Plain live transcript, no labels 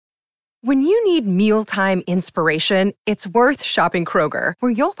When you need mealtime inspiration, it's worth shopping Kroger,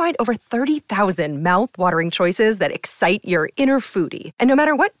 where you'll find over 30,000 mouth-watering choices that excite your inner foodie. And no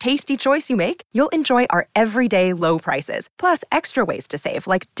matter what tasty choice you make, you'll enjoy our everyday low prices, plus extra ways to save,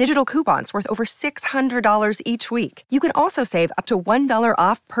 like digital coupons worth over $600 each week. You can also save up to $1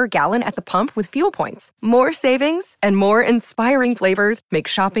 off per gallon at the pump with fuel points. More savings and more inspiring flavors make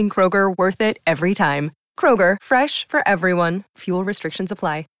shopping Kroger worth it every time. Kroger, fresh for everyone. Fuel restrictions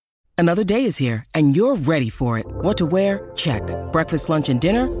apply. Another day is here, and you're ready for it. What to wear? Check. Breakfast, lunch, and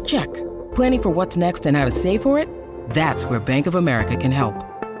dinner? Check. Planning for what's next and how to save for it? That's where Bank of America can help.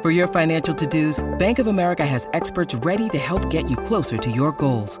 For your financial to-dos, Bank of America has experts ready to help get you closer to your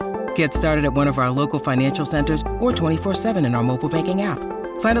goals. Get started at one of our local financial centers or 24/7 in our mobile banking app.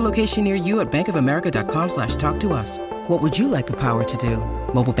 Find a location near you at bankofamerica.com/talktous. What would you like the power to do?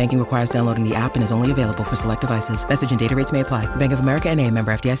 Mobile banking requires downloading the app and is only available for select devices. Message and data rates may apply. Bank of America N.A.,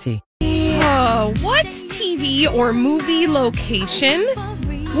 member FDIC. What TV or movie location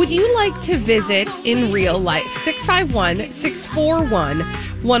would you like to visit in real life?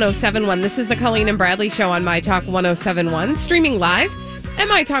 651-641-1071. This is the Colleen and Bradley Show on My Talk 1071. Streaming live at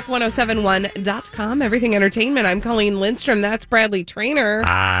MyTalk1071.com. Everything Entertainment. I'm Colleen Lindstrom. That's Bradley Trainer.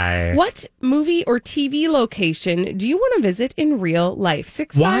 Hi. What movie or TV location do you want to visit in real life?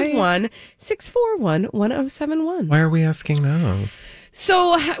 651-641-1071. Why are we asking those?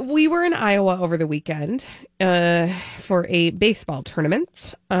 So we were in Iowa over the weekend for a baseball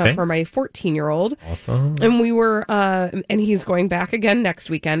tournament for my 14-year-old. Awesome. And we were, and he's going back again next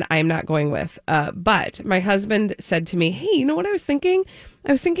weekend. I am not going with. But my husband said to me, hey, you know what I was thinking?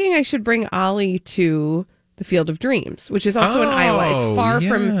 I was thinking I should bring Ollie to the Field of Dreams, which is also in Iowa. It's far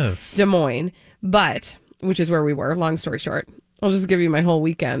from Des Moines, but which is where we were. Long story short, I'll just give you my whole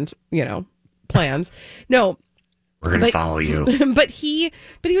weekend, plans. No. We're going to follow you. But he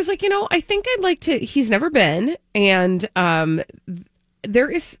was like, I think I'd like to, he's never been. And there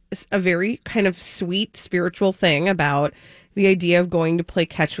is a very kind of sweet spiritual thing about the idea of going to play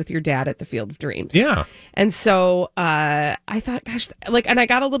catch with your dad at the Field of Dreams. Yeah. And so I thought, gosh, and I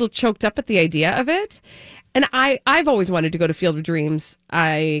got a little choked up at the idea of it. And I've always wanted to go to Field of Dreams.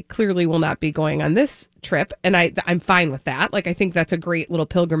 I clearly will not be going on this trip, and I'm fine with that. Like, I think that's a great little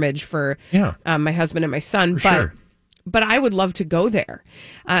pilgrimage for my husband and my son. But I would love to go there.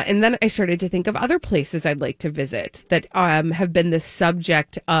 And then I started to think of other places I'd like to visit that have been the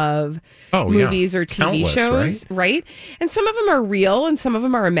subject of movies or TV shows, right? And some of them are real and some of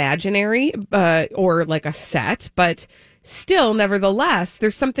them are imaginary or like a set, but still, nevertheless,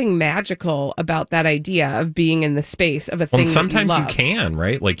 there's something magical about that idea of being in the space of a thing. Sometimes that you you can,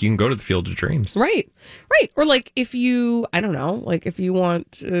 right? Like you can go to the Field of Dreams. Right. Or like if you, I don't know, like if you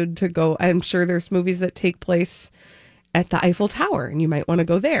want to go, I'm sure there's movies that take place at the Eiffel Tower, and you might want to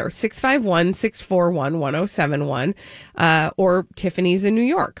go there. 651-641-1071, or Tiffany's in New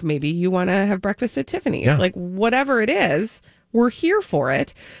York. Maybe you want to have breakfast at Tiffany's. Yeah. Like, whatever it is, we're here for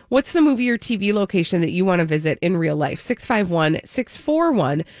it. What's the movie or TV location that you want to visit in real life?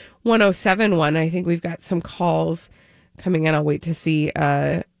 651-641-1071. I think we've got some calls coming in. I'll wait to see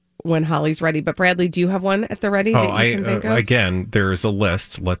when Holly's ready. But Bradley, do you have one at the ready that you can think of? Again, there's a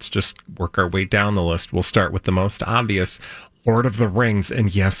list. Let's just work our way down the list. We'll start with the most obvious, Lord of the Rings.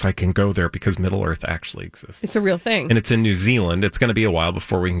 And yes, I can go there because Middle-earth actually exists. It's a real thing. And it's in New Zealand. It's going to be a while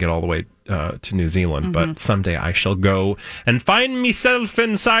before we can get all the way to New Zealand. But someday I shall go and find myself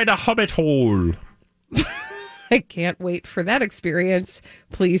inside a hobbit hole. I can't wait for that experience.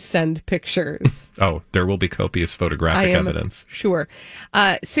 Please send pictures. Oh, there will be copious photographic evidence. Sure.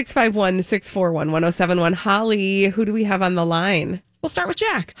 651-641-1071. Holly, who do we have on the line? We'll start with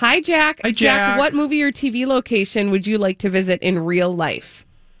Jack. Hi, Jack. Hi, Jack. What movie or TV location would you like to visit in real life?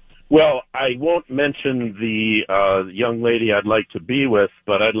 Well, I won't mention the young lady I'd like to be with,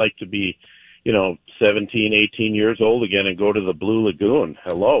 but I'd like to be, 17, 18 years old again and go to the Blue Lagoon.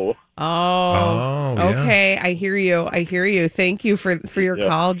 Hello. Oh, okay. Yeah. I hear you. Thank you for your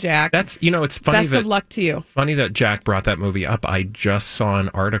call, Jack. That's, it's funny. Best of luck to you. Funny that Jack brought that movie up. I just saw an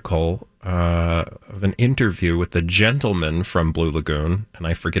article of an interview with the gentleman from Blue Lagoon, and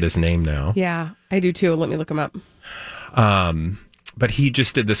I forget his name now. Yeah, I do too. Let me look him up. But he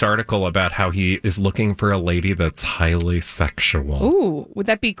just did this article about how he is looking for a lady that's highly sexual. Ooh, would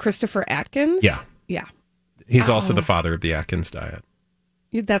that be Christopher Atkins? Yeah. Yeah. He's also the father of the Atkins diet.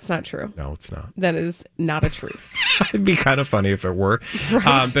 That's not true. No, it's not. That is not a truth. It'd be kind of funny if it were.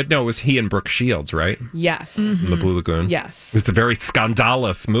 Right. But no, it was he and Brooke Shields, right? Yes. The Blue Lagoon. Yes. It was a very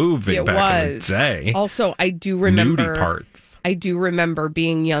scandalous movie back in the day. Also, I do remember... Nudie parts. I do remember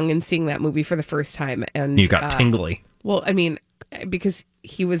being young and seeing that movie for the first time. And you got tingly. Well, I mean, because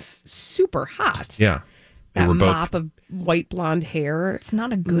he was super hot. Yeah. They That were both. mop of white blonde hair. It's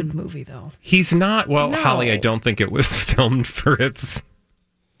not a good movie, though. He's not. Well, No. Holly, I don't think it was filmed for its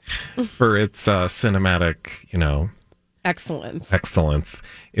cinematic, Excellence. excellence.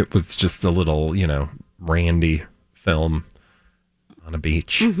 It was just a little, randy film on a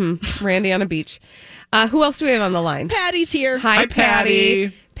beach. Randy on a beach. Who else do we have on the line? Patty's here. Hi, Hi,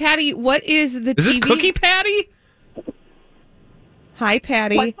 Patty. Patty, what is the Is TV? this Cookie Patty? Hi,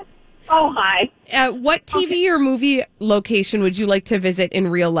 Patty. Oh, hi. What TV or movie location would you like to visit in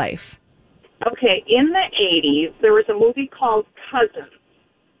real life? Okay, in the 80s, there was a movie called Cousins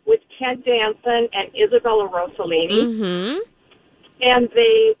with Ted Danson and Isabella Rossellini. Mm-hmm. And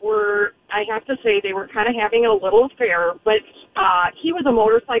they were, I have to say, they were kind of having a little affair, but he was a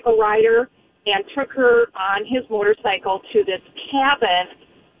motorcycle rider and took her on his motorcycle to this cabin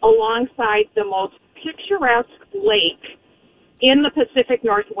alongside the most picturesque lake in the Pacific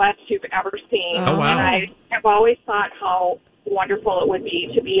Northwest you've ever seen. Oh, wow. And I have always thought how wonderful it would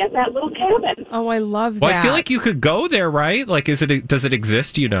be to be at that little cabin. Oh, I love Well, that. I feel like you could go there, right? Like, does it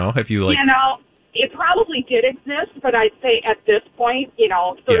exist? Have you like? It probably did exist, but I'd say at this point, 30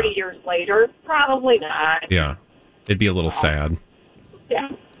 Yeah. years later, probably not. Yeah, it'd be a little sad. Yeah.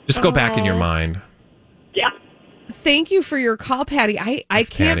 Just go back in your mind. Yeah. Thank you for your call, Patty. I Thanks,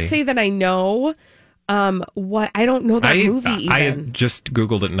 can't Patty. say that I know what I don't know that movie I even. just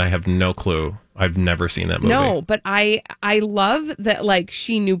Googled it and I have no clue. I've never seen that movie. No, but I love that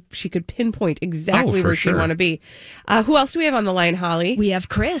she knew she could pinpoint exactly for where she sure. want to be. Who else do we have on the line, Holly? We have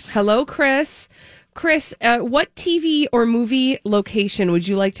Chris. Hello, Chris. Chris, what TV or movie location would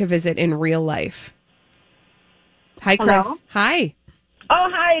you like to visit in real life? Hi, Chris. Hello? Hi. Oh,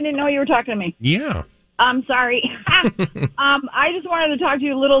 hi. I didn't know you were talking to me. Yeah. I'm sorry. I just wanted to talk to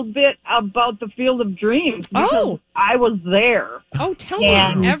you a little bit about the Field of Dreams. Because Oh. I was there. Oh, tell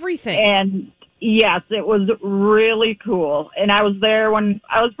And- me everything. And yes, it was really cool. And I was there when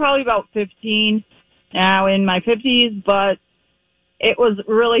I was probably about 15, now in my 50s, but it was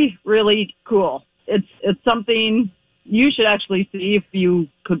really, really cool. It's something you should actually see if you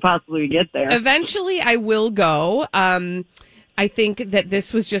could possibly get there. Eventually, I will go. I think that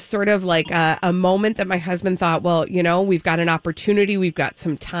this was just sort of like a moment that my husband thought, well, we've got an opportunity, we've got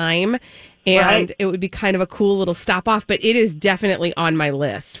some time, and Right. it would be kind of a cool little stop off. But it is definitely on my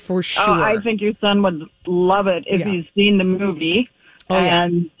list for sure. Oh, I think your son would love it if Yeah. he's seen the movie. Oh, yeah.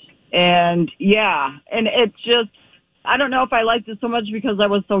 And yeah, and it's just, I don't know if I liked it so much because I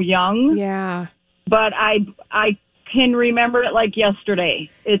was so young, yeah. but I can remember it like yesterday.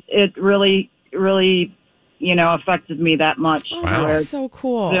 It really, really, affected me that much. Oh, Wow. that's so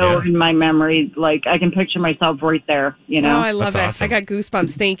cool. Still in my memory, like I can picture myself right there, Oh, I love That's it. awesome. I got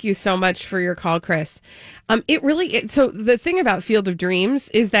goosebumps. Thank you so much for your call, Chris. So the thing about Field of Dreams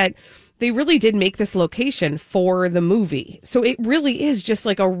is that they really did make this location for the movie. So it really is just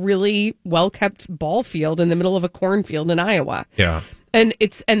like a really well-kept ball field in the middle of a cornfield in Iowa. Yeah. And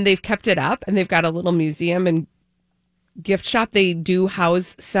they've kept it up, and they've got a little museum and gift shop. They do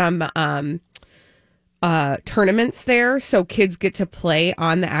house some tournaments there, so kids get to play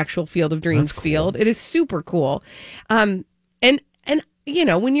on the actual Field of Dreams That's cool. field. It is super cool. And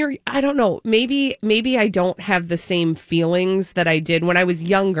when you're, I don't know, maybe I don't have the same feelings that I did when I was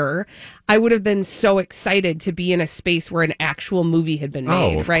younger. I would have been so excited to be in a space where an actual movie had been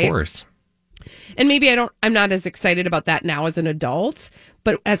made, Oh, of right? course. And maybe I'm not as excited about that now as an adult,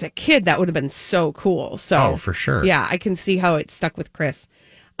 but as a kid, that would have been so cool. So, Oh, for sure. Yeah, I can see how it stuck with Chris.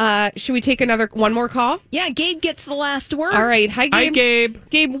 Should we take one more call? Yeah, Gabe gets the last word. All right. Hi, Gabe. Hi, Gabe.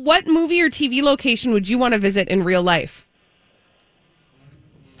 Gabe, what movie or TV location would you want to visit in real life?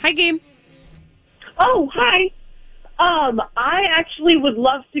 Hi, Gabe. Oh, hi. I actually would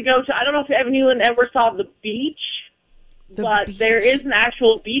love to go to, I don't know if anyone ever saw The Beach, but Beach. there is an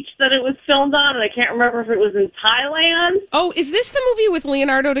actual beach that it was filmed on, and I can't remember if it was in Thailand. Oh, is this the movie with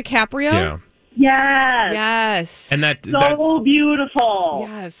Leonardo DiCaprio? Yeah. Yes. Yes. And that So beautiful.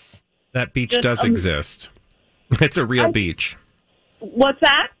 Yes. that beach Just, does exist. It's a real beach. What's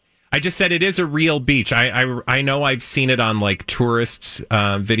that? I just said it is a real beach. I know I've seen it on like tourist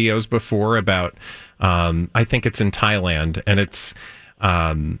videos before about. I think it's in Thailand, and it's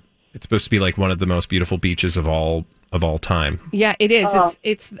supposed to be like one of the most beautiful beaches of all time. Yeah, it is.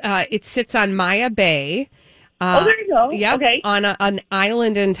 It sits on Maya Bay. Oh, there you go. Yep, Okay. on an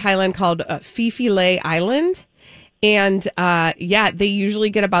island in Thailand called Phi Phi Lay Island. And they usually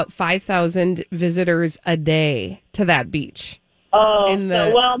get about 5,000 visitors a day to that beach. Oh, in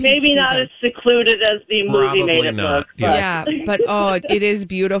the well, maybe peak not season. as secluded as the movie Probably made it not, look. yeah. Yeah, but it is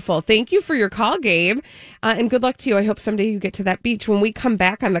beautiful. Thank you for your call, Gabe, and good luck to you. I hope someday you get to that beach. When we come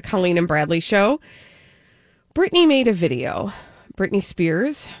back on the Colleen and Bradley show, Brittany made a video, Britney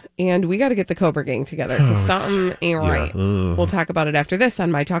Spears, and we got to get the Cobra Gang together because something ain't right. We'll talk about it after this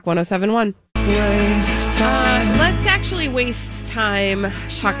on My Talk 107.1. Let's actually waste time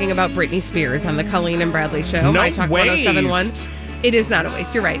talking about Britney Spears on the Colleen and Bradley show. No My Talk waste. 107.1. It is not a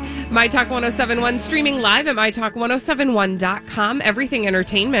waste. You're right. My Talk 107.1 streaming live at mytalk1071.com. Everything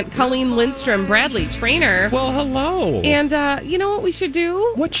Entertainment. Colleen Lindstrom, Bradley Trainer. Well, hello. And you know what we should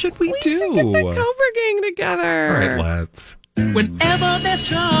do? What should we We do? should get the Cobra Gang together. All right, let's. Whenever there's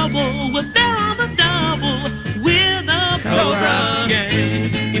trouble, we're there on the double with the Cobra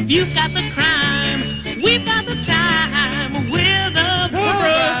Gang. If you've got the crime, we've got the time with the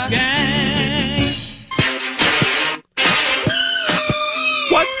Cobra Gang.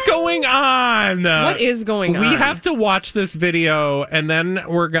 What's going on? What is going on? We have to watch this video, and then I'm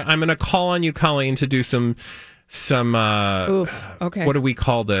going to call on you, Colleen, to do some. Oof. Okay. What do we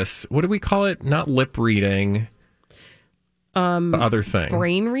call this? What do we call it? Not lip reading. The other thing.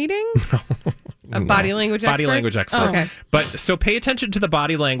 Brain reading? A body language expert? Body language expert. Oh, okay. But so pay attention to the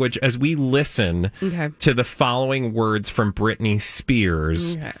body language as we listen to the following words from Britney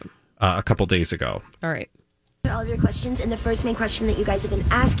Spears a couple days ago. All right. All of your questions, and the first main question that you guys have been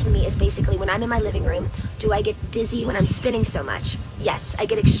asking me is basically when I'm in my living room, do I get dizzy when I'm spinning so much? Yes, I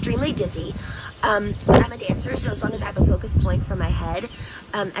get extremely dizzy. But I'm a dancer, so as long as I have a focus point for my head,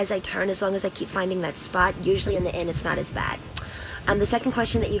 as I turn, as long as I keep finding that spot, usually in the end, it's not as bad. The second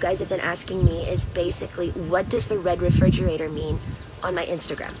question that you guys have been asking me is basically, what does the red refrigerator mean on my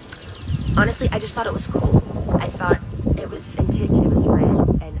Instagram? Honestly, I just thought it was cool. I thought it was vintage, it was red,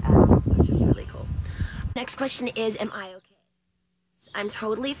 and it was just really cool. Next question is, am I okay? I'm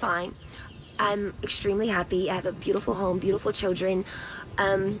totally fine. I'm extremely happy. I have a beautiful home, beautiful children.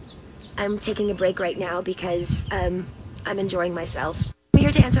 I'm taking a break right now because I'm enjoying myself. I'm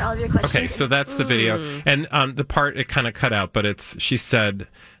here to answer all of your questions. Okay, so that's the video. And the part, it kind of cut out, but she said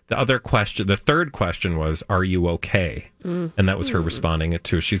the third question was, are you okay? And that was her responding it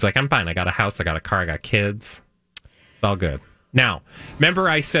to. She's like, I'm fine. I got a house, I got a car, I got kids. It's all good. Now, remember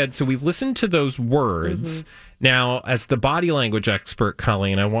I said, so we've listened to those words. Now, as the body language expert,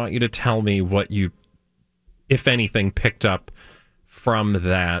 Colleen, I want you to tell me what you, if anything, picked up from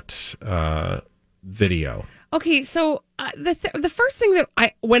that video. Okay, so the first thing that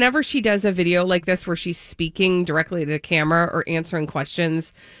whenever she does a video like this where she's speaking directly to the camera or answering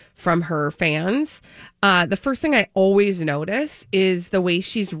questions from her fans, the first thing I always notice is the way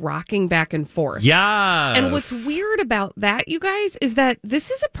she's rocking back and forth. Yeah. And what's weird about that, you guys, is that this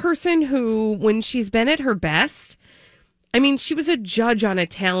is a person who, when she's been at her best, I mean, she was a judge on a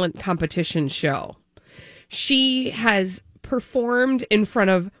talent competition show. She has performed in front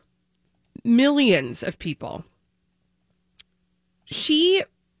of millions of people. She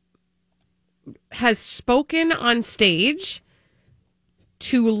has spoken on stage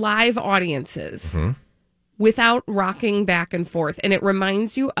to live audiences without rocking back and forth. And it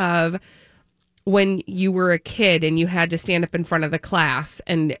reminds you of when you were a kid and you had to stand up in front of the class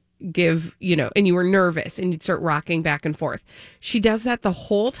and give, and you were nervous and you'd start rocking back and forth. She does that the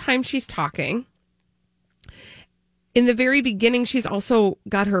whole time she's talking. In the very beginning, she's also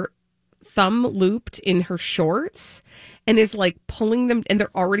got her thumb looped in her shorts and is like pulling them, and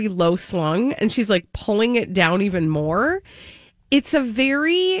they're already low slung, and she's like pulling it down even more. It's a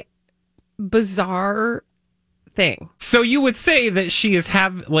very bizarre thing. So you would say that she is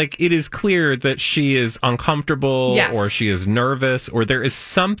it is clear that she is uncomfortable, yes, or she is nervous, or there is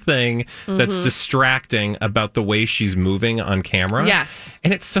something that's distracting about the way she's moving on camera. Yes.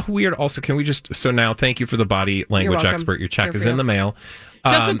 And it's so weird. Also, now thank you for the body language expert. Your check is in the mail.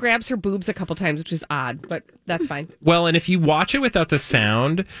 She also grabs her boobs a couple times, which is odd, but that's fine. Well, and if you watch it without the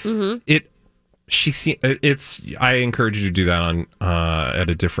sound, I encourage you to do that on at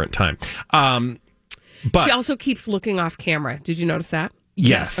a different time. But she also keeps looking off camera. Did you notice that?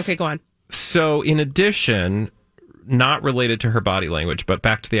 Yes. Okay, go on. So in addition, not related to her body language, but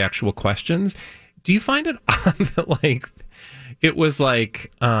back to the actual questions, do you find it odd that it was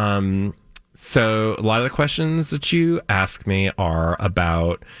so a lot of the questions that you ask me are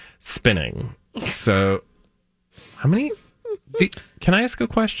about spinning. So how many, can I ask a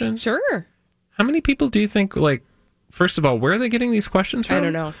question? Sure. How many people do you think, first of all, where are they getting these questions from? I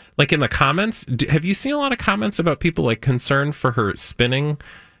don't know. In the comments, have you seen a lot of comments about people concerned for her spinning?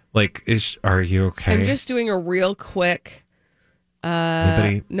 Are you okay? I'm just doing a real quick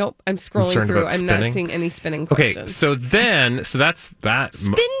Anybody Nope, I'm scrolling concerned through. about I'm spinning? not seeing any spinning Okay, questions. so that's that.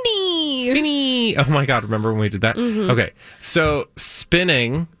 Spinny. Oh my God, remember when we did that? Okay, so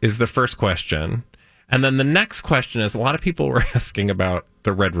spinning is the first question. And then the next question is a lot of people were asking about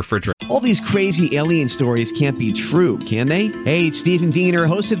the red refrigerator. All these crazy alien stories can't be true, can they? Hey, it's Stephen Diener,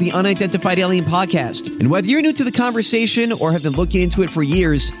 host of the Unidentified Alien Podcast. And whether you're new to the conversation or have been looking into it for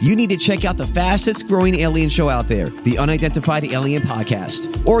years, you need to check out the fastest growing alien show out there, the Unidentified Alien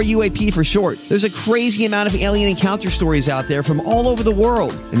Podcast, or UAP for short. There's a crazy amount of alien encounter stories out there from all over the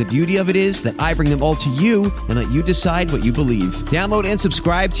world. And the beauty of it is that I bring them all to you and let you decide what you believe. Download and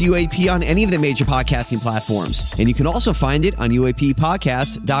subscribe to UAP on any of the major podcasting platforms. And you can also find it on UAPpodcast.com.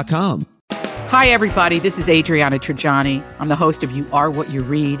 Hi, everybody. This is Adriana Trajani. I'm the host of You Are What You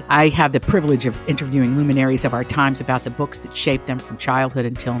Read. I have the privilege of interviewing luminaries of our times about the books that shaped them from childhood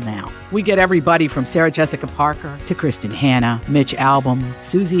until now. We get everybody from Sarah Jessica Parker to Kristen Hanna, Mitch Albom,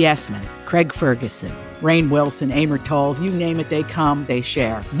 Susie Essman, Craig Ferguson, Rainn Wilson, Amor Tolls, you name it, they come, they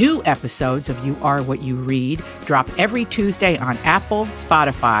share. New episodes of You Are What You Read drop every Tuesday on Apple,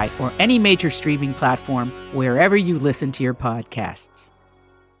 Spotify, or any major streaming platform wherever you listen to your podcasts.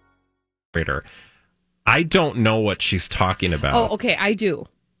 I don't know what she's talking about. Oh, okay, I do.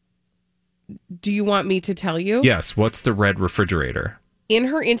 Do you want me to tell you? Yes, what's the red refrigerator? In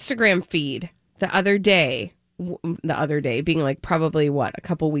her Instagram feed the other day being like probably a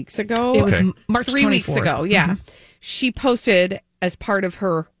couple weeks ago? It was March 3 24th. weeks ago, yeah. She posted as part of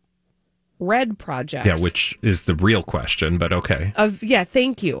her red project. Yeah, which is the real question, but okay.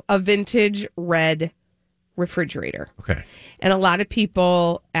 Thank you. A vintage red refrigerator. Okay. And a lot of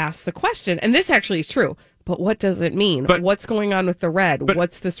people ask the question, and this actually is true, but what does it mean? What's going on with the red?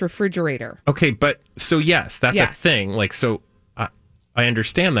 What's this refrigerator? Okay, but so yes, that's a thing. Like, so I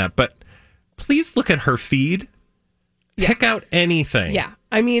understand that, but please look at her feed. Pick out anything. Yeah.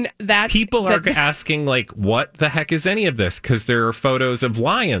 I mean, people are asking, like, what the heck is any of this? Because there are photos of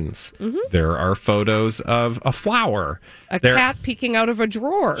lions. Mm-hmm. There are photos of a flower. A cat peeking out of a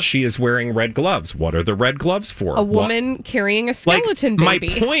drawer. She is wearing red gloves. What are the red gloves for? A woman carrying a skeleton baby.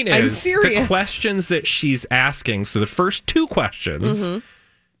 My point is, I'm serious. The questions that she's asking, so the first two questions,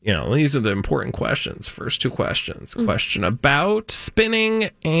 these are the important questions. First two questions. Question about spinning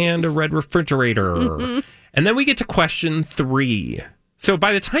and a red refrigerator. And then we get to question 3. So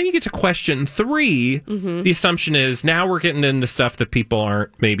by the time you get to question 3, the assumption is now we're getting into stuff that people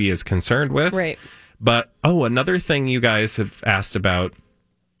aren't maybe as concerned with. Right. But, another thing you guys have asked about,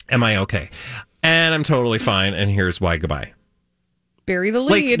 am I okay? And I'm totally fine, and here's why, goodbye. Bury the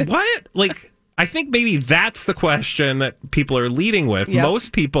lead. Like, what? Like, I think maybe that's the question that people are leading with. Yep.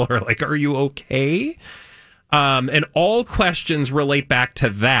 Most people are like, are you okay? And all questions relate back to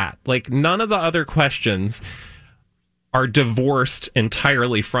that. Like, none of the other questions are divorced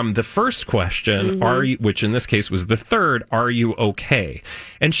entirely from the first question, are you, which in this case was the third, are you okay?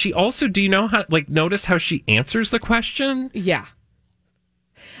 And she also, do you know how, like, notice how she answers the question? Yeah.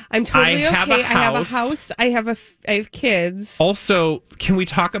 I'm totally okay. I have a house. I have kids. Also, can we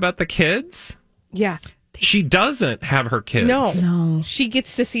talk about the kids? Yeah. She doesn't have her kids. No. She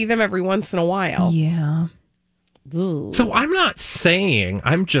gets to see them every once in a while. Yeah. Ooh. So I'm not saying,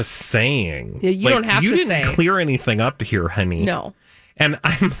 I'm just saying. Yeah, you don't have to say. You didn't clear anything up here, honey. No. And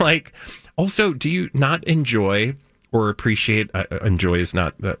I'm like, also, do you not enjoy or appreciate, enjoy is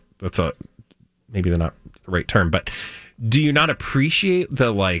not, that's maybe not the right term, but do you not appreciate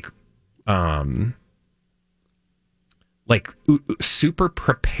the super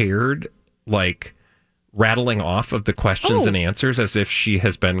prepared, rattling off of the questions and answers as if she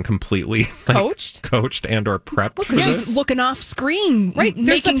has been completely coached and or prepped. Look, she's looking off screen, right?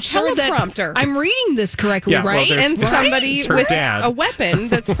 Making sure that teleprompter. I'm reading this correctly, right? Well, and somebody with dad. a weapon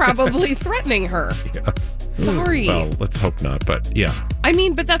that's probably threatening her. Yes. Sorry. Well, let's hope not, but yeah. I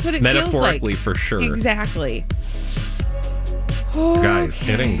mean, but that's what it feels like. Metaphorically, for sure. Exactly. Guys,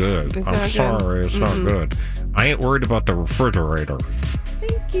 it ain't good. I'm sorry, it's not good. I ain't worried about the refrigerator.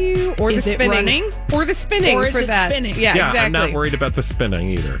 Thank you. Or is the spinning. It running? Or the spinning or is for it that. Spinning? Yeah, exactly. I'm not worried about the spinning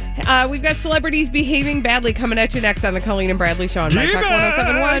either. We've got celebrities behaving badly coming at you next on the Colleen and Bradley Show on My Talk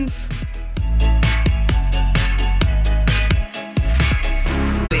 1071.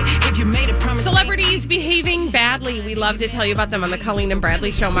 Celebrities behaving badly. We love to tell you about them on the Colleen and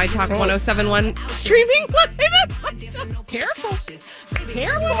Bradley Show, My Talk 1071. Streaming live. Careful.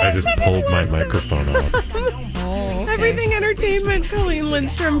 I just pulled my microphone off. Okay. Everything Entertainment. Colleen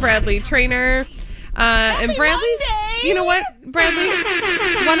Lindstrom, Bradley Trainer. And Bradley's. Monday. You know what, Bradley?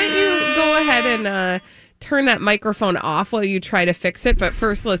 Why don't you go ahead and turn that microphone off while you try to fix it. But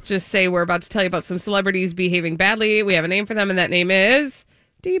first, let's just say we're about to tell you about some celebrities behaving badly. We have a name for them, and that name is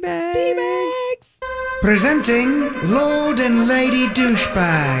D-Bags. D-Bags. Presenting Lord and Lady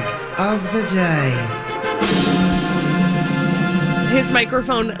Douchebag of the Day. His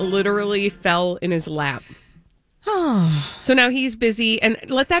microphone literally fell in his lap. So now he's busy, and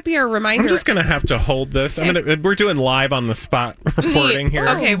let that be our reminder. I'm just going to have to hold this. We're doing live on the spot reporting here.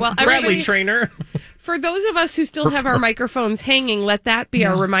 Okay, well, Bradley Trainer. For those of us who still have our microphones hanging, let that be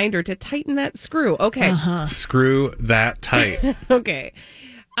our reminder to tighten that screw. Okay. Screw that tight. Okay.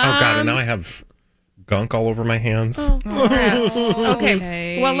 Oh, God, and now I have gunk all over my hands.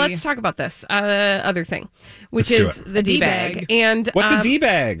 Okay. Well, let's talk about this other thing, which is the D-bag. And what's a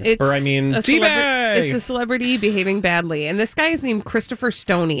D-bag? D-bag. It's a celebrity behaving badly. And this guy is named Christopher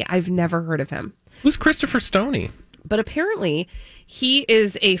Stoney. I've never heard of him. Who's Christopher Stoney? But apparently, he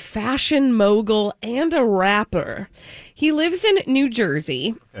is a fashion mogul and a rapper. He lives in New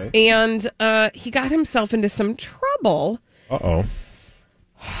Jersey, and he got himself into some trouble.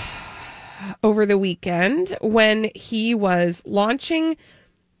 Over the weekend when he was launching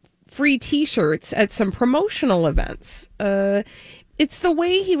free T-shirts at some promotional events. It's the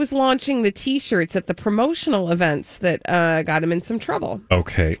way he was launching the T-shirts at the promotional events that got him in some trouble.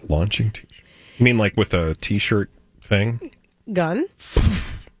 Okay, launching T-shirts. You mean like with a T-shirt thing? Gun?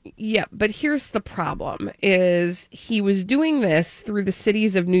 Yeah, but here's the problem, is he was doing this through the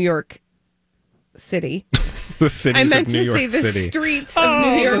cities of New York City. The cities of New York City. I meant to say the streets of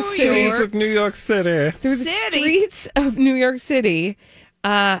New York City. Streets of New York City. Through the streets of New York City,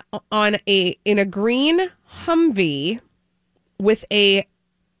 in a green Humvee with a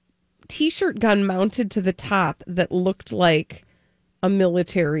T-shirt gun mounted to the top that looked like a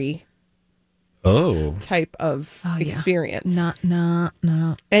military type of experience. No.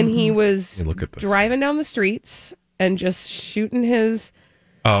 And he was driving down the streets and just shooting his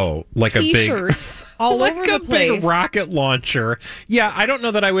like T-shirts all like over the place. Big rocket launcher. Yeah, I don't know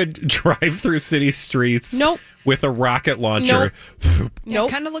that I would drive through city streets with a rocket launcher. Nope.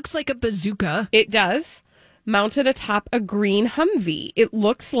 It kind of looks like a bazooka. It does. Mounted atop a green Humvee. It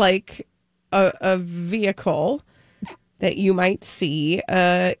looks like a vehicle that you might see,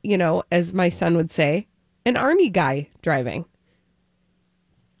 as my son would say, an army guy driving.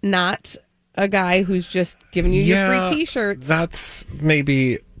 Not a guy who's just giving you your free T-shirts.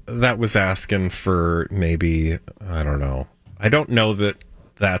 That was asking for maybe, I don't know. I don't know that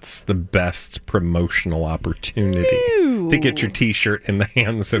that's the best promotional opportunity to get your T-shirt in the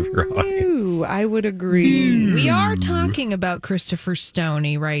hands of your audience. I would agree. We are talking about Christopher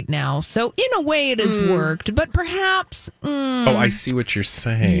Stoney right now, so in a way it has worked, but perhaps... I see what you're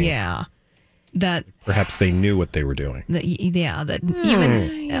saying. Yeah. That perhaps they knew what they were doing.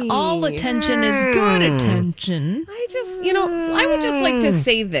 Even all attention is good attention. I would just like to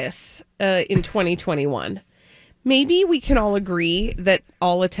say this in 2021. Maybe we can all agree that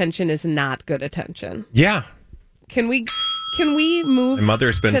all attention is not good attention. Yeah. Can we move? My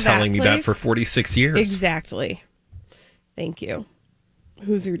mother's been telling me that place? for 46 years. Exactly. Thank you.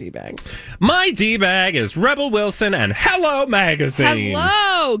 Who's your D-bag? My D-bag is Rebel Wilson and Hello Magazine.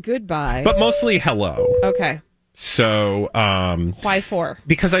 Hello. Goodbye. But mostly Hello. Okay. So, why for?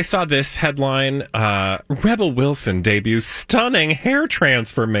 Because I saw this headline, Rebel Wilson debuts stunning hair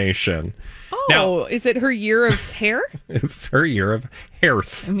transformation. Oh, now, is it her year of hair? It's her year of hair.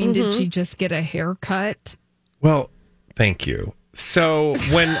 I mean, did she just get a haircut? Well, thank you. So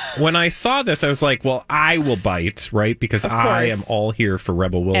when I saw this, I was like, well, I will bite, right? Because I am all here for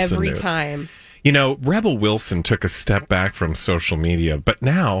Rebel Wilson every news. Time. Rebel Wilson took a step back from social media, but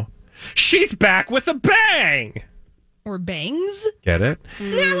now she's back with a bang. Or bangs? Get it?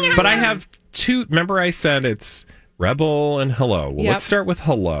 But I have two. Remember I said it's Rebel and Hello. Well, let's start with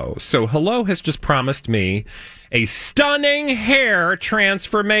Hello. So Hello has just promised me a stunning hair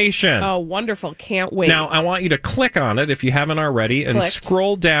transformation. Oh, wonderful. Can't wait. Now, I want you to click on it if you haven't already and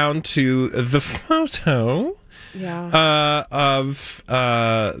scroll down to the photo of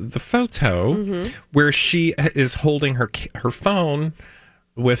the photo where she is holding her phone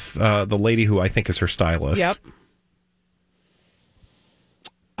with the lady who I think is her stylist. Yep.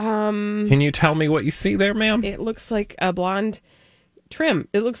 Can you tell me what you see there, ma'am? It looks like a blonde trim.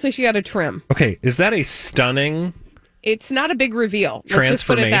 It looks like she got a trim. Okay, is that a stunning... It's not a big reveal. Let's just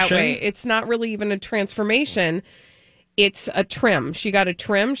put it that way. It's not really even a transformation. It's a trim. She got a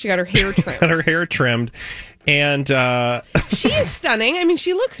trim. She got her hair trimmed. Got her hair trimmed. And she is stunning. I mean,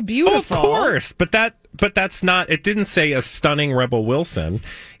 she looks beautiful. Oh, of course. But that's not... It didn't say a stunning Rebel Wilson.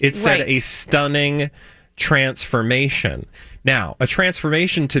 It said a stunning transformation. Now, a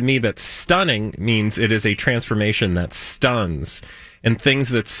transformation to me that's stunning means it is a transformation that stuns. And things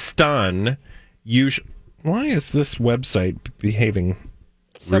that stun usually... Why is this website behaving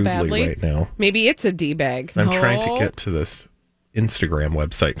So rudely badly right now? Maybe it's a D-bag. I'm trying to get to this Instagram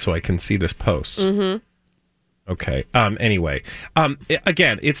website so I can see this post. Mm-hmm. Okay. Anyway,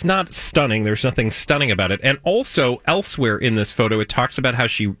 again, it's not stunning. There's nothing stunning about it. And also, elsewhere in this photo, it talks about how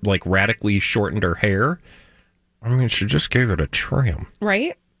she like radically shortened her hair. I mean, she just gave it a trim,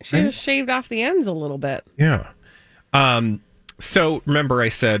 Right? She just shaved off the ends a little bit. Yeah. So remember, I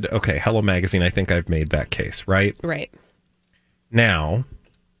said, okay, Hello Magazine. I think I've made that case, right? Right. Now,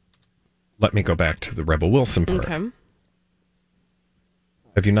 let me go back to the Rebel Wilson part. Okay.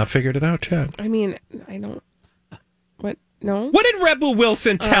 Have you not figured it out yet? I mean, I don't. What? No. What did Rebel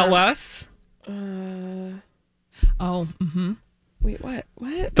Wilson tell us? Mm-hmm. Wait, what?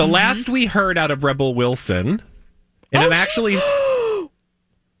 What? The last we heard out of Rebel Wilson, and I'm actually.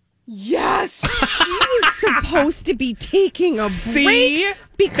 Yes, she was supposed to be taking a break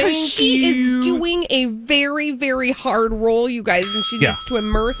because Thank she you. is doing a very, very hard role, you guys, and she Yeah. needs to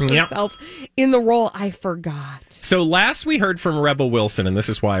immerse Yep. herself in the role. I forgot. So last we heard from Rebel Wilson, and this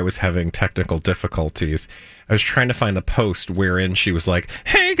is why I was having technical difficulties. I was trying to find the post wherein she was like,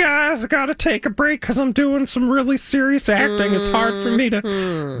 "Hey guys, I got to take a break because I'm doing some really serious acting. It's hard for me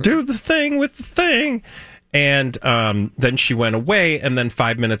to do the thing with the thing." And then she went away, and then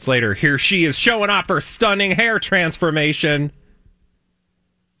 5 minutes later, here she is showing off her stunning hair transformation.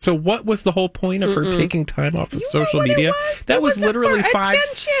 So what was the whole point of her taking time off of social media? That was literally for 5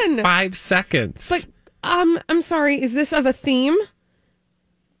 seconds. But I'm sorry, is this of a theme?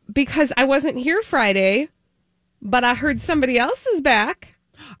 Because I wasn't here Friday, but I heard somebody else is back.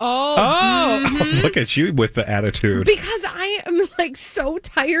 Look at you with the attitude. Because I am like so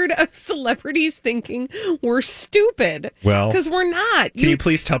tired of celebrities thinking we're stupid. Well, because we're not. Can you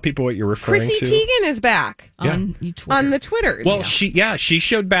please tell people what you're referring Chrissy to? Teigen is back on the Twitters. Well, she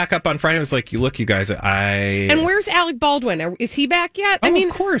showed back up on Friday. I was like, you guys, And where's Alec Baldwin? Is he back yet? Oh, I mean,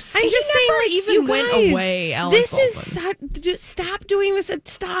 of course. I'm He just saying, never like, even you went guys, away, Alec This Baldwin. is stop doing this.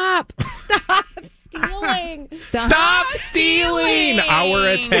 Stop stealing. Stop stealing our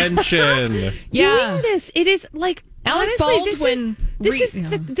attention. Doing this, it is like Alec honestly, Baldwin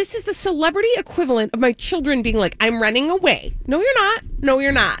this is the celebrity equivalent of my children being like, I'm running away. No, you're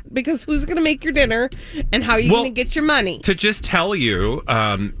not. Because who's going to make your dinner and how are you going to get your money? To just tell you,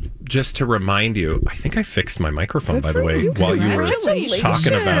 just to remind you, I think I fixed my microphone, by the way, while you were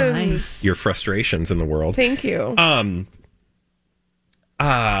talking about your frustrations in the world. Thank you.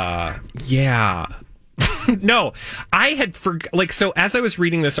 Yeah. No, I had so as I was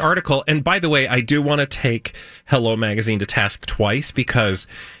reading this article, and by the way, I do want to take Hello Magazine to task twice because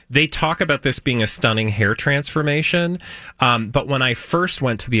they talk about this being a stunning hair transformation. But when I first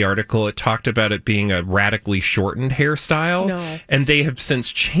went to the article, it talked about it being a radically shortened hairstyle. No. And they have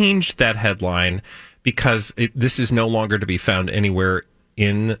since changed that headline because this is no longer to be found anywhere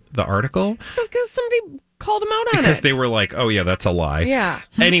in the article. Because somebody called him out on it. Because they were like, oh, yeah, that's a lie. Yeah.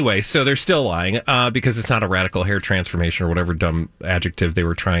 Anyway, so they're still lying because it's not a radical hair transformation or whatever dumb adjective they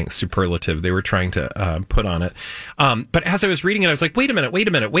were superlative they were trying to put on it. But as I was reading it, I was like, wait a minute.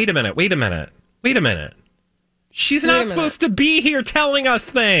 She's not supposed to be here telling us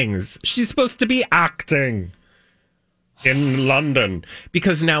things. She's supposed to be acting in London.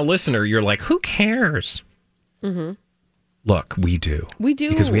 Because now, listener, you're like, who cares? Mm-hmm. Look, we do. We do.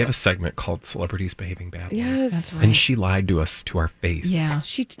 Because we have a segment called Celebrities Behaving Badly. Yes. That's right. And she lied to us to our face. Yeah.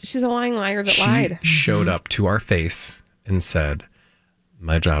 She's a lying liar that She lied. showed up to our face and said,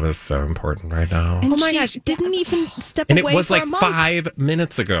 my job is so important right now. And Oh my she gosh. didn't even step And away it was for like a month. 5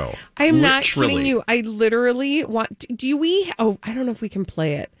 minutes ago. I am not Literally. kidding you. I literally want. I don't know if we can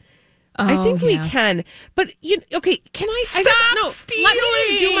play it. I think we can. But okay. Can I? Stop Let me just do my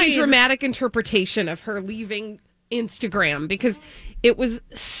stealing! dramatic interpretation of her leaving Instagram because it was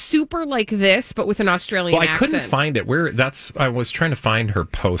super like this, but with an Australian Well, I accent. couldn't find it. I was trying to find her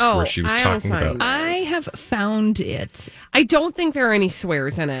post where she was I don't talking find about. it. I have found it. I don't think there are any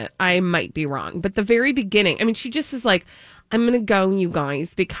swears in it. I might be wrong, but the very beginning. I mean, she just is like, "I'm gonna go, you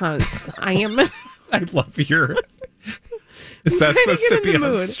guys, because I am." I love your. Is that supposed to be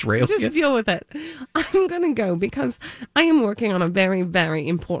Australian? Just deal with it. I'm going to go because I am working on a very, very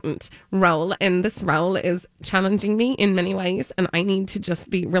important role, and this role is challenging me in many ways, and I need to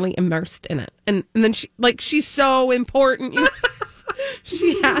just be really immersed in it. And then she's so important.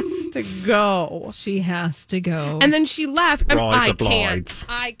 She has to go. She has to go. And then she left. Rise I oblides.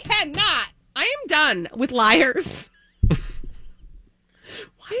 can't. I cannot. I am done with liars. Why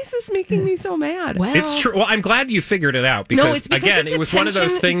is is this making me so mad? Well, It's true. Well, I'm glad you figured it out because, it's because again, it's it was one of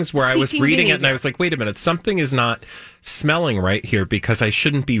those things where I was attention-seeking reading it and I behavior. was like, wait a minute, something is not smelling right here because I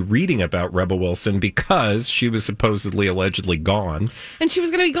shouldn't be reading about Rebel Wilson because she was supposedly allegedly gone. And she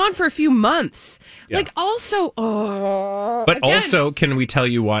was going to be gone for a few months. Yeah. Like, also, But again, also, can we tell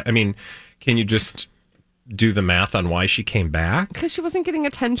you why? I mean, can you just do the math on why she came back? because she wasn't getting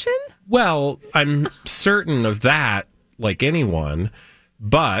attention. Well, I'm certain of that, like anyone,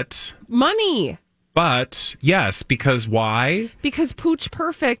 but Money. yes, because why? Because Pooch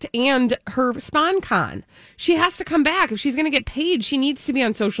Perfect and her SpawnCon. She has to come back. If she's going to get paid, she needs to be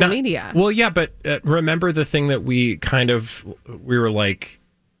on social media. Well, yeah, but remember the thing that we were like,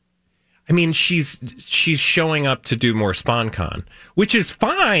 I mean, she's showing up to do more SpawnCon, which is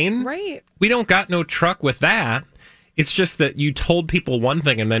fine. Right. We don't got no truck with that. It's just that you told people one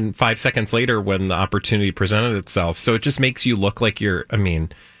thing and then 5 seconds later when the opportunity presented itself. So it just makes you look like you're, I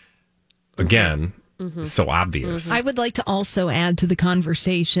mean, again, it's so obvious. I would like to also add to the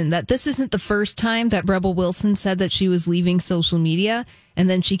conversation that this isn't the first time that Rebel Wilson said that she was leaving social media and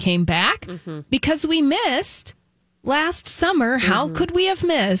then she came back because we missed last summer. How could we have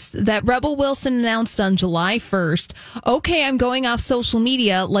missed that Rebel Wilson announced on July 1st, okay, I'm going off social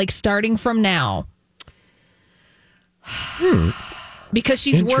media, like starting from now. Because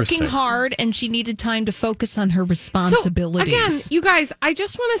she's working Interesting. hard and she needed time to focus on her responsibilities. So, again, you guys, I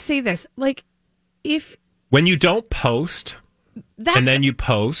just want to say this. Like, if When you don't post that's... and then you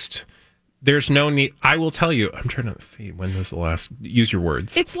post, there's no need. I will tell you, I'm trying to see when was the last, use your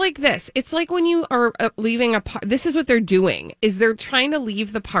words. It's like this. It's like when you are leaving a party. This is what they're doing, is they're trying to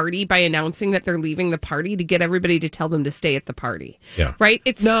leave the party by announcing that they're leaving the party to get everybody to tell them to stay at the party. Yeah. Right?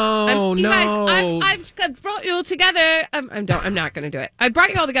 It's No, you guys, no. I've brought you all together. I'm not going to do it. I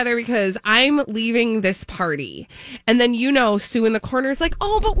brought you all together because I'm leaving this party. And then, Sue in the corner is like,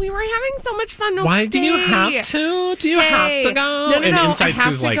 oh, but we were having so much fun. No, Why do you stay. have to? Do you have to go? No, And inside I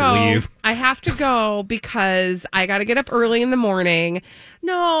have Sue's to like, go. leave. I have to go because I got to get up early in the morning.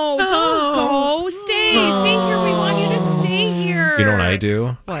 No, don't go. Stay here. We want you to stay here. You know what I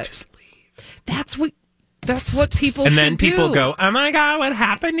do? What? Just leave. That's what people And should then people do. go, oh my God, what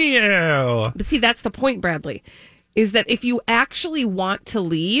happened to you? But see, that's the point, Bradley, is that if you actually want to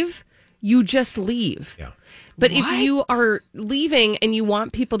leave, you just leave. Yeah. But if you are leaving and you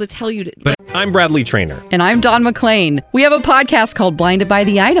want people to tell you to... I'm Bradley Trainer. And I'm Don McClain. We have a podcast called Blinded by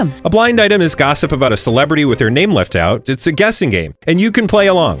the Item. A blind item is gossip about a celebrity with their name left out. It's a guessing game, and you can play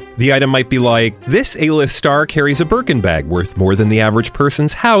along. The item might be like, this A-list star carries a Birkin bag worth more than the average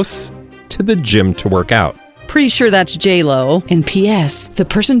person's house to the gym to work out. Pretty sure that's J-Lo. And P.S. the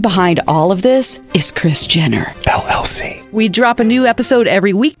person behind all of this is Kris Jenner, LLC. We drop a new episode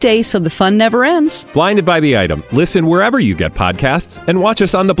every weekday so the fun never ends. Blinded by the Item. Listen wherever you get podcasts and watch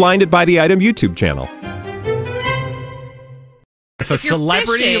us on the Blinded by the Item YouTube channel. If a you're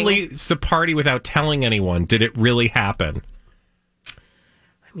celebrity fishing- leaves a party without telling anyone, did it really happen?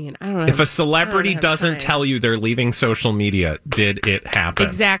 I mean, I don't know. If a celebrity doesn't time. tell you they're leaving social media, did it happen?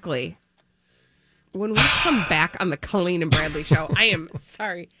 Exactly. When we come back on the Colleen and Bradley show, I am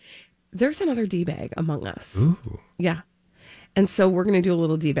sorry. There's another D-bag among us. Ooh. Yeah. And so we're going to do a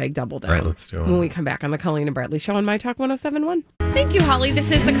little D-bag double down. All right, let's do it. When we come back on the Colleen and Bradley show on My Talk 1071. Thank you, Holly.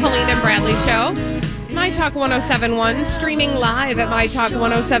 This is the Colleen and Bradley show. My Talk 1071, streaming live at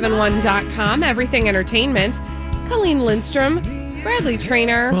MyTalk1071.com. Everything Entertainment. Colleen Lindstrom, Bradley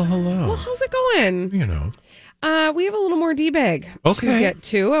Trainer. Well, hello. Well, how's it going? You know. We have a little more D-bag to get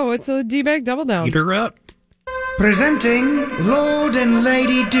to. Oh, it's a D-bag double down. Eat her up. Presenting Lord and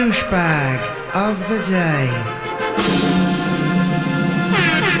Lady Douchebag of the Day.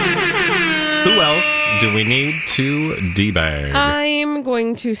 Who else do we need to debag? I'm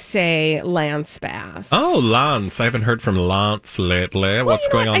going to say Lance Bass. Oh, Lance. I haven't heard from Lance lately. What's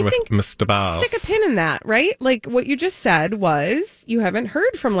going on with Mr. Bass? Stick a pin in that, right? Like what you just said was you haven't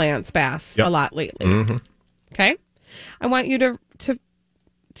heard from Lance Bass a lot lately. Mm-hmm. Okay? I want you to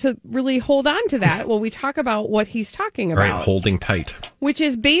really hold on to that while we talk about what he's talking All about. right, holding tight. Which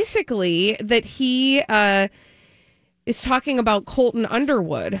is basically that he is talking about Colton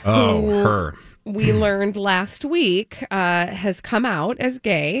Underwood. Oh, who her. We learned last week has come out as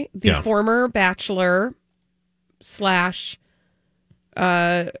gay. The former Bachelor /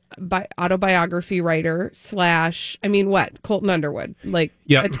 autobiography writer / Colton Underwood, like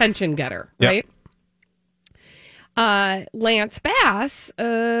attention getter, right? Lance Bass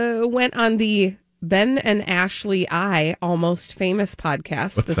went on the Ben and Ashley I Almost Famous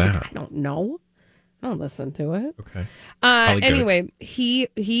podcast. What's that? Week. I don't know. I don't listen to it. Okay. Anyway,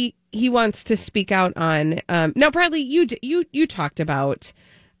 he wants to speak out on. Now, Bradley, you talked about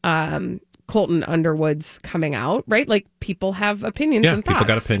Colton Underwood's coming out, right? Like, people have opinions and thoughts.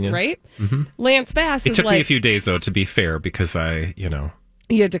 People got opinions. Right? Mm-hmm. Lance Bass It is took like... me a few days, though, to be fair, because You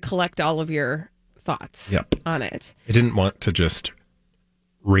had to collect all of your thoughts on it. I didn't want to just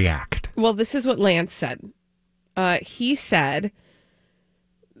react. Well, this is what Lance said. He said,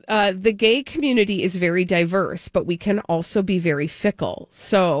 the gay community is very diverse, but we can also be very fickle.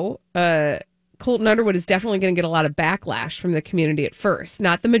 So Colton Underwood is definitely going to get a lot of backlash from the community at first.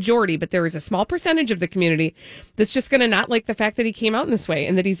 Not the majority, but there is a small percentage of the community that's just going to not like the fact that he came out in this way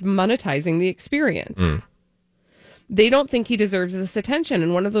and that he's monetizing the experience. They don't think he deserves this attention.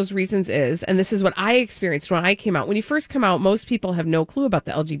 And one of those reasons is, and this is what I experienced when I came out. When you first come out, most people have no clue about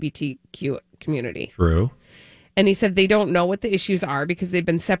the LGBTQ community. True. And he said they don't know what the issues are because they've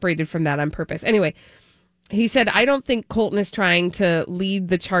been separated from that on purpose. Anyway, he said, I don't think Colton is trying to lead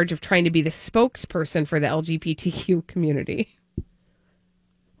the charge of trying to be the spokesperson for the LGBTQ community.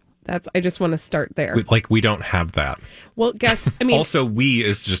 I just want to start there. We don't have that. Well, also, we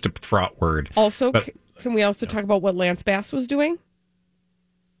is just a fraught word. Also, but, can we also talk about what Lance Bass was doing?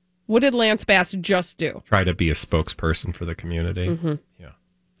 What did Lance Bass just do? Try to be a spokesperson for the community. Mm-hmm. Yeah.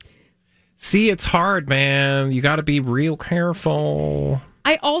 See, it's hard, man. You got to be real careful.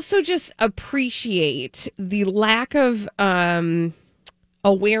 I also just appreciate the lack of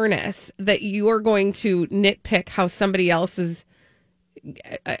awareness that you are going to nitpick how somebody else is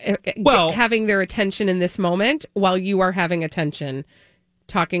having their attention in this moment while you are having attention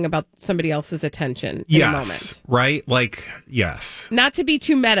talking about somebody else's attention in a moment. Right? Like, yes. Not to be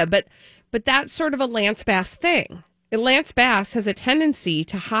too meta, but that's sort of a Lance Bass thing. Lance Bass has a tendency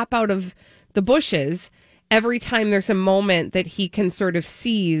to hop out of the bushes every time there's a moment that he can sort of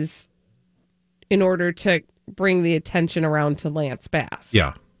seize in order to bring the attention around to Lance Bass.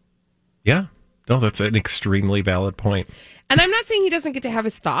 Yeah. Yeah. No, that's an extremely valid point. And I'm not saying he doesn't get to have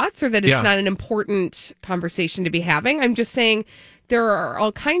his thoughts or that it's not an important conversation to be having. I'm just saying there are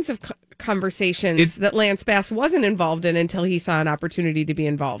all kinds of conversations that Lance Bass wasn't involved in until he saw an opportunity to be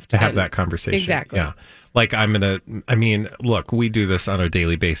involved. To have that conversation. Exactly. Yeah. Like, look, we do this on a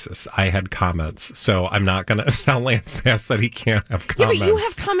daily basis. I had comments, so I'm not going to tell Lance Bass that he can't have comments. Yeah, but you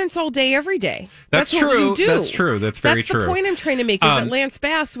have comments all day, every day. That's true. What you do. That's true. That's very true. That's the point I'm trying to make, is that Lance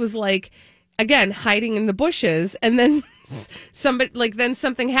Bass was like, again, hiding in the bushes, and then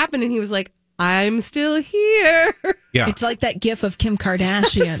something happened, and he was like, I'm still here. Yeah. It's like that gif of Kim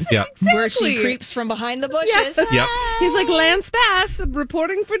Kardashian where she creeps from behind the bushes. Yes. Yep. He's like, Lance Bass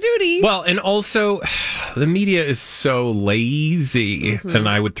reporting for duty. Well, and also the media is so lazy, and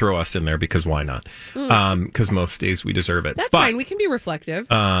I would throw us in there because why not? Because most days we deserve it. That's fine. We can be reflective.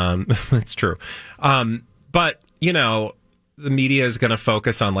 That's true. But, the media is going to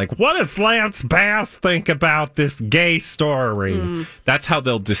focus on, like, what does Lance Bass think about this gay story? That's how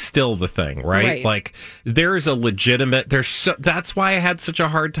they'll distill the thing, right? Like, there's a legitimate, that's why I had such a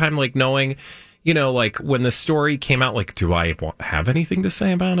hard time, like, knowing, like, when the story came out, like, do I have anything to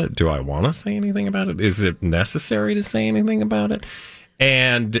say about it? Do I want to say anything about it? Is it necessary to say anything about it?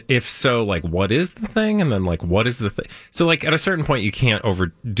 And if so, like, what is the thing? And then, like, what is the thing? So, like, at a certain point, you can't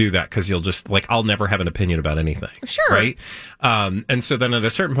overdo that because you'll just, like, I'll never have an opinion about anything. Sure. Right? And so then at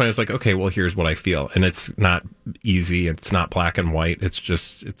a certain point, it's like, okay, well, here's what I feel. And it's not easy. It's not black and white.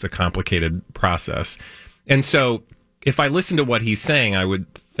 It's a complicated process. And so if I listen to what he's saying, I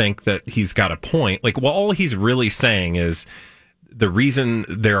would think that he's got a point. Like, well, all he's really saying is the reason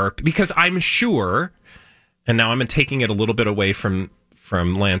because I'm sure, and now I'm taking it a little bit away from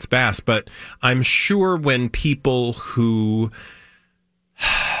Lance Bass, but I'm sure when people who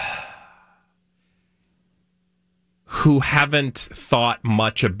haven't thought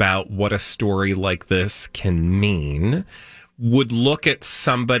much about what a story like this can mean would look at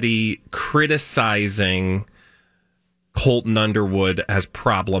somebody criticizing Colton Underwood as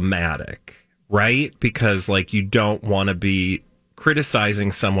problematic, right? Because, like, you don't want to be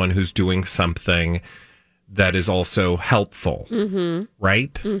criticizing someone who's doing something that is also helpful,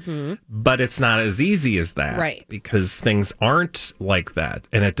 right? Mm-hmm. But it's not as easy as that, right? Because things aren't like that,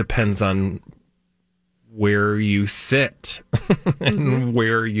 and it depends on where you sit and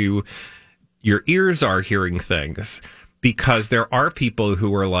where your ears are hearing things. Because there are people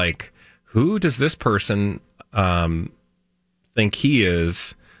who are like, who does this person think he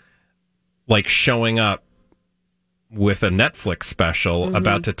is, like, showing up with a Netflix special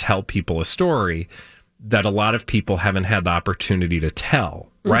about to tell people a story that a lot of people haven't had the opportunity to tell,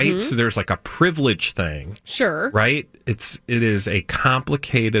 right? So there's, like, a privilege thing. Sure. Right? It is a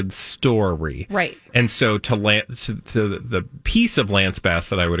complicated story. Right. And so to the piece of Lance Bass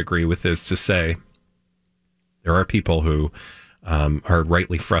that I would agree with is to say there are people who are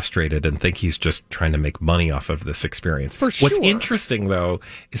rightly frustrated and think he's just trying to make money off of this experience. For sure. What's interesting, though,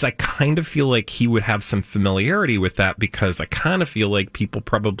 is I kind of feel like he would have some familiarity with that, because I kind of feel like people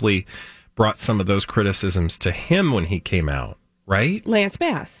probably brought some of those criticisms to him when he came out, right? Lance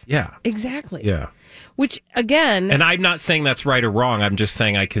Bass. Yeah. Exactly. Yeah. Which, again... And I'm not saying that's right or wrong. I'm just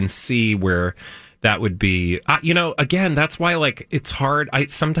saying I can see where that would be... again, that's why, like, it's hard. I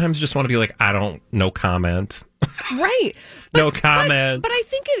sometimes just want to be like, no comment. Right. No comment. But I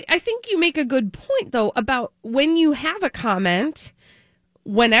think you make a good point, though, about when you have a comment,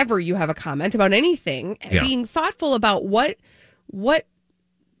 whenever you have a comment about anything, being thoughtful about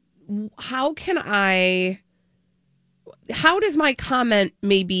how does my comment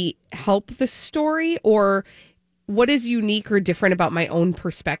maybe help the story, or what is unique or different about my own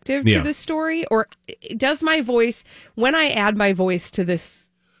perspective to the story? Or does my voice, when I add my voice to this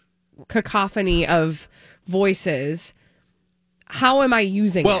cacophony of voices, how am I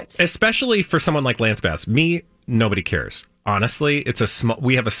using it? Well, especially for someone like Lance Bass. Me, nobody cares. Honestly,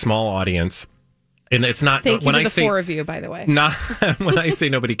 we have a small audience, and it's not... Thank you to the four of you, by the way. Not when I say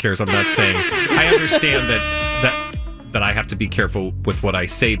nobody cares, I'm not saying... I understand that I have to be careful with what I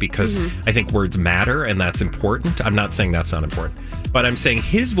say, because I think words matter, and that's important. I'm not saying that's not important. But I'm saying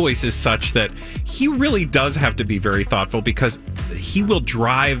his voice is such that he really does have to be very thoughtful, because he will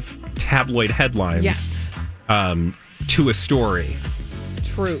drive tabloid headlines to a story.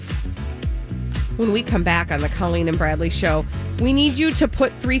 Truth. When we come back on the Colleen and Bradley Show, we need you to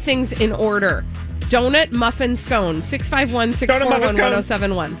put three things in order. Donut, muffin, scone.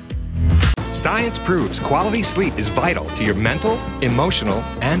 651-641-1071. Science proves quality sleep is vital to your mental, emotional,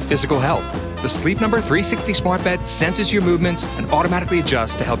 and physical health. The Sleep Number 360 smart bed senses your movements and automatically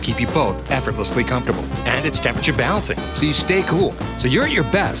adjusts to help keep you both effortlessly comfortable. And it's temperature balancing, so you stay cool. So you're at your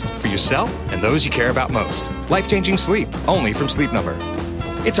best for yourself and those you care about most. Life-changing sleep, only from Sleep Number.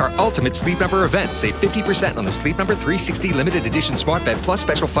 It's our ultimate Sleep Number event. Save 50% on the Sleep Number 360 limited edition smart bed plus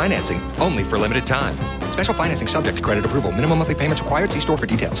special financing, only for limited time. Special financing subject to credit approval. Minimum monthly payments required. See store for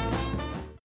details.